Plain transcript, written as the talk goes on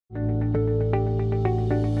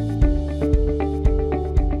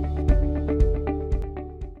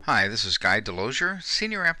Hi, this is Guy Delozier,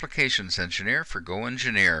 Senior Applications Engineer for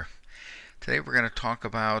GoEngineer. Today we're going to talk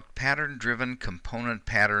about pattern-driven component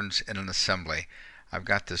patterns in an assembly. I've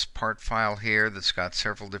got this part file here that's got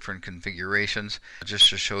several different configurations just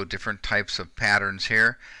to show different types of patterns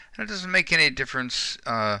here. And it doesn't make any difference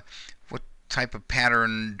what type of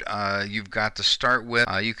pattern you've got to start with.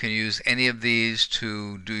 You can use any of these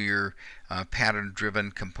to do your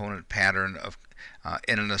pattern-driven component pattern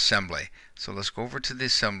in an assembly. So let's go over to the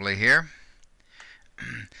assembly here.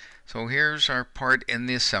 So here's our part in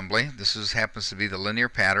the assembly. This happens to be the linear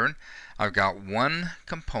pattern. I've got one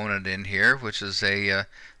component in here, which is a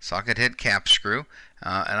socket head cap screw,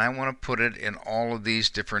 and I want to put it in all of these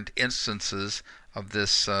different instances of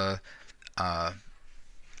this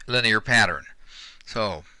linear pattern.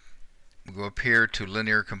 So we'll go up here to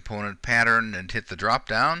linear component pattern and hit the drop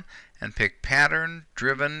down and pick pattern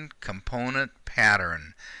driven component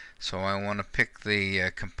pattern. So I want to pick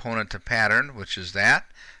the component to pattern, which is that,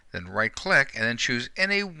 then right click and then choose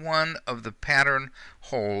any one of the pattern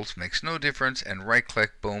holes, makes no difference, and right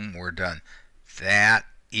click, boom, we're done. That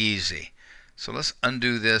easy. So let's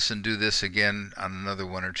undo this and do this again on another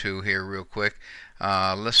one or two here real quick.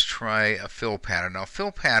 Let's try a fill pattern. Now,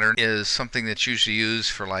 fill pattern is something that's usually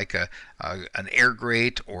used for like an air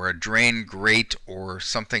grate or a drain grate or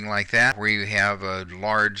something like that, where you have a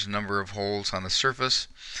large number of holes on the surface.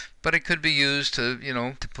 But it could be used to,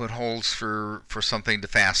 to put holes for something to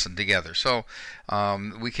fasten together. So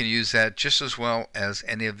we can use that just as well as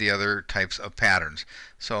any of the other types of patterns.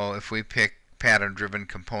 So if we pick pattern-driven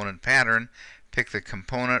component pattern, pick the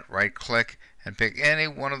component, right-click, and pick any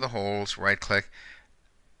one of the holes, right-click.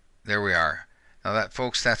 There we are. Now that,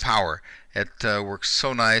 folks, that's power. It works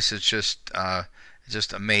so nice. It's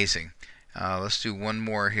just amazing. Let's do one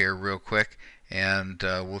more here real quick, and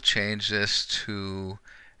we'll change this to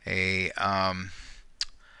a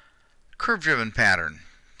curve-driven pattern.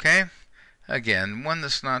 Okay. Again, one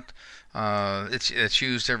that's not it's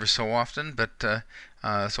used ever so often, but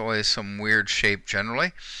it's always some weird shape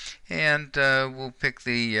generally. And we'll pick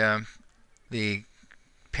the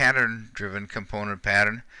pattern-driven component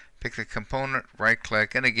pattern. Pick the component,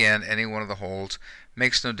 right-click, and again, any one of the holes,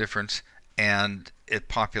 makes no difference, and it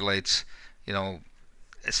populates,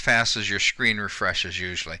 as fast as your screen refreshes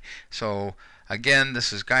usually. So again,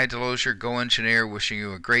 this is Guy Delozier, GoEngineer, wishing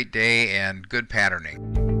you a great day and good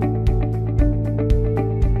patterning.